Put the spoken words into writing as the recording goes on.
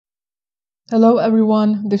Hello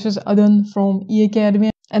everyone, this is Adan from E Academy,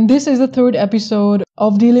 and this is the third episode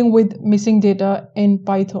of dealing with missing data in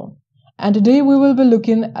Python. And today we will be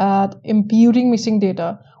looking at imputing missing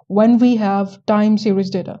data when we have time series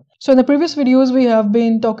data. So in the previous videos we have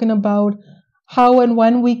been talking about how and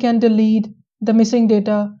when we can delete the missing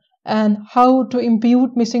data and how to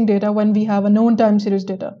impute missing data when we have a known time series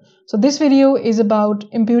data. So this video is about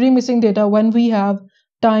imputing missing data when we have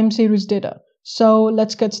time series data. So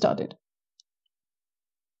let's get started.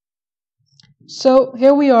 So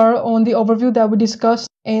here we are on the overview that we discussed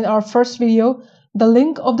in our first video. The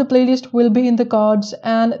link of the playlist will be in the cards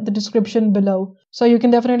and the description below. So you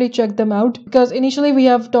can definitely check them out, because initially we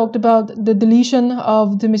have talked about the deletion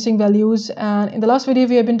of the missing values, and in the last video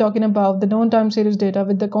we have been talking about the known time series data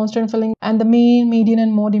with the constant filling and the mean, median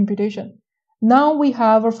and mode imputation. Now we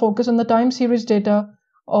have our focus on the time series data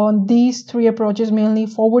on these three approaches, mainly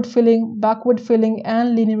forward filling, backward filling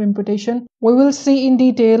and linear imputation. We will see in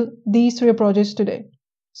detail these three approaches today.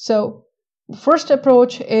 So the first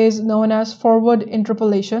approach is known as forward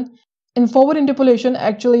interpolation. In forward interpolation,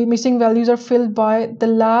 actually missing values are filled by the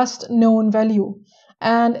last known value,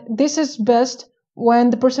 and this is best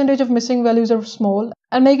when the percentage of missing values are small,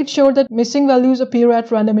 and make it sure that missing values appear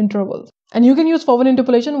at random intervals. And you can use forward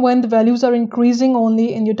interpolation when the values are increasing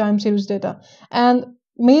only in your time series data, and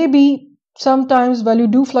maybe sometimes value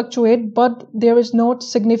do fluctuate, but there is no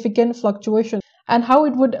significant fluctuation. And how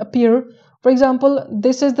it would appear, for example,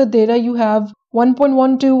 this is the data you have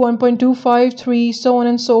 1.12, 1.253, so on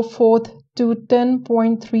and so forth to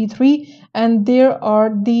 10.33, and there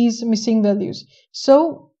are these missing values.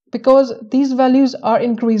 So because these values are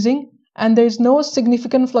increasing and there is no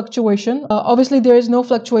significant fluctuation, obviously there is no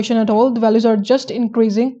fluctuation at all, the values are just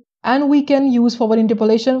increasing, and we can use forward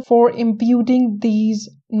interpolation for imputing these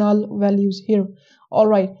null values here.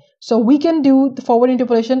 Alright, so we can do the forward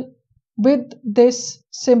interpolation with this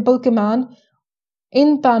simple command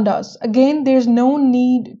in pandas. Again, there's no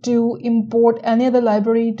need to import any other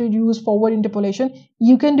library to use forward interpolation.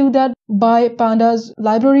 You can do that by pandas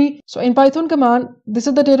library. So in Python command, this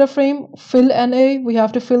is the data frame, fill NA, we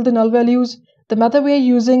have to fill the null values. The method we are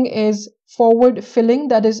using is forward filling,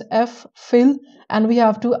 that is ffill, and we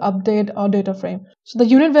have to update our data frame. So the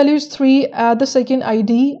unit value is 3 at the second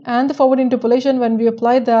ID, and the forward interpolation, when we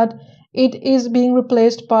apply that, it is being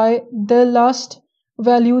replaced by the last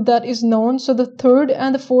value that is known. So the third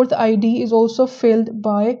and the fourth ID is also filled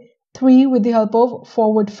by 3 with the help of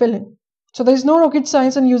forward filling. So there is no rocket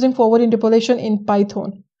science in using forward interpolation in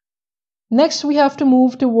Python. Next, we have to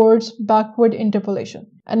move towards backward interpolation.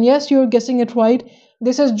 And yes, you're guessing it right.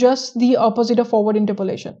 This is just the opposite of forward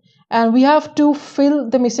interpolation. And we have to fill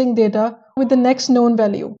the missing data with the next known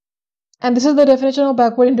value. And this is the definition of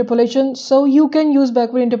backward interpolation. So you can use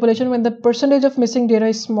backward interpolation when the percentage of missing data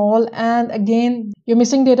is small, and again, your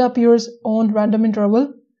missing data appears on random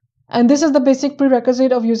interval. And this is the basic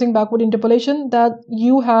prerequisite of using backward interpolation, that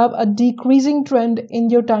you have a decreasing trend in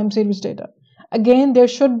your time series data. Again, there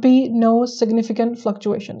should be no significant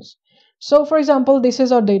fluctuations. So for example, this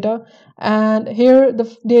is our data, and here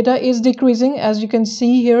the data is decreasing, as you can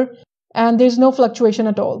see here, and there's no fluctuation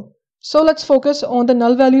at all. So let's focus on the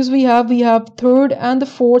null values we have. We have third and the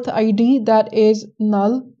fourth ID that is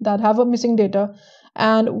null, that have a missing data.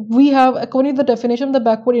 And we have, according to the definition of the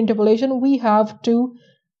backward interpolation, we have to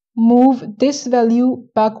move this value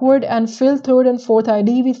backward and fill third and fourth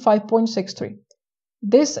ID with 5.63.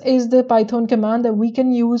 This is the Python command that we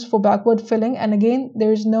can use for backward filling. And again,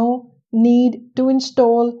 there is no need to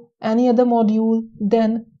install any other module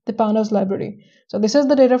than the pandas library. So this is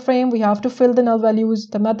the data frame. We have to fill the null values.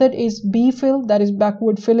 The method is bfill, that is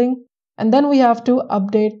backward filling, and then we have to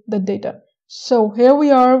update the data. So here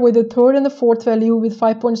we are with the third and the fourth value with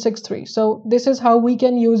 5.63. So this is how we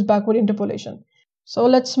can use backward interpolation. So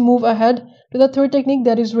let's move ahead to the third technique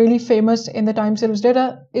that is really famous in the time series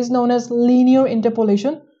data, is known as linear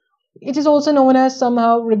interpolation. It is also known as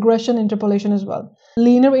somehow regression interpolation as well.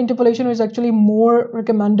 Linear interpolation is actually more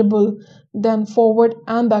recommendable than forward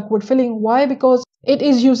and backward filling. Why? Because it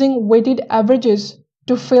is using weighted averages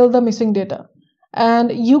to fill the missing data.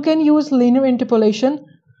 And you can use linear interpolation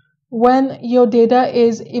when your data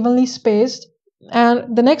is evenly spaced.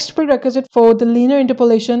 And the next prerequisite for the linear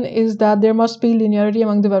interpolation is that there must be linearity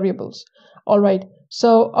among the variables. Alright,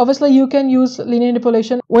 so obviously you can use linear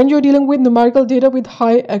interpolation when you're dealing with numerical data with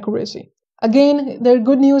high accuracy. Again, the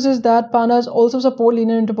good news is that pandas also support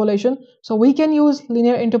linear interpolation. So we can use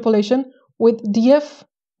linear interpolation with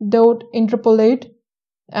df.interpolate,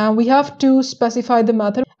 and we have to specify the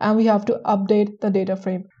method and we have to update the data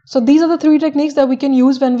frame. So these are the three techniques that we can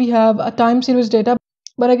use when we have a time series data.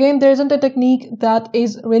 But again, there isn't a technique that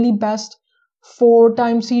is really best for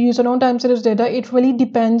time series or non-time series data. It really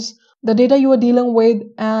depends the data you are dealing with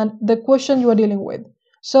and the question you are dealing with.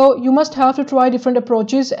 So you must have to try different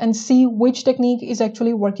approaches and see which technique is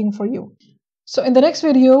actually working for you. So in the next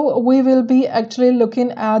video, we will be actually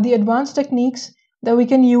looking at the advanced techniques that we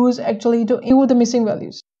can use actually to impute the missing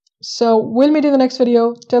values. So we'll meet in the next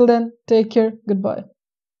video. Till then, take care. Goodbye.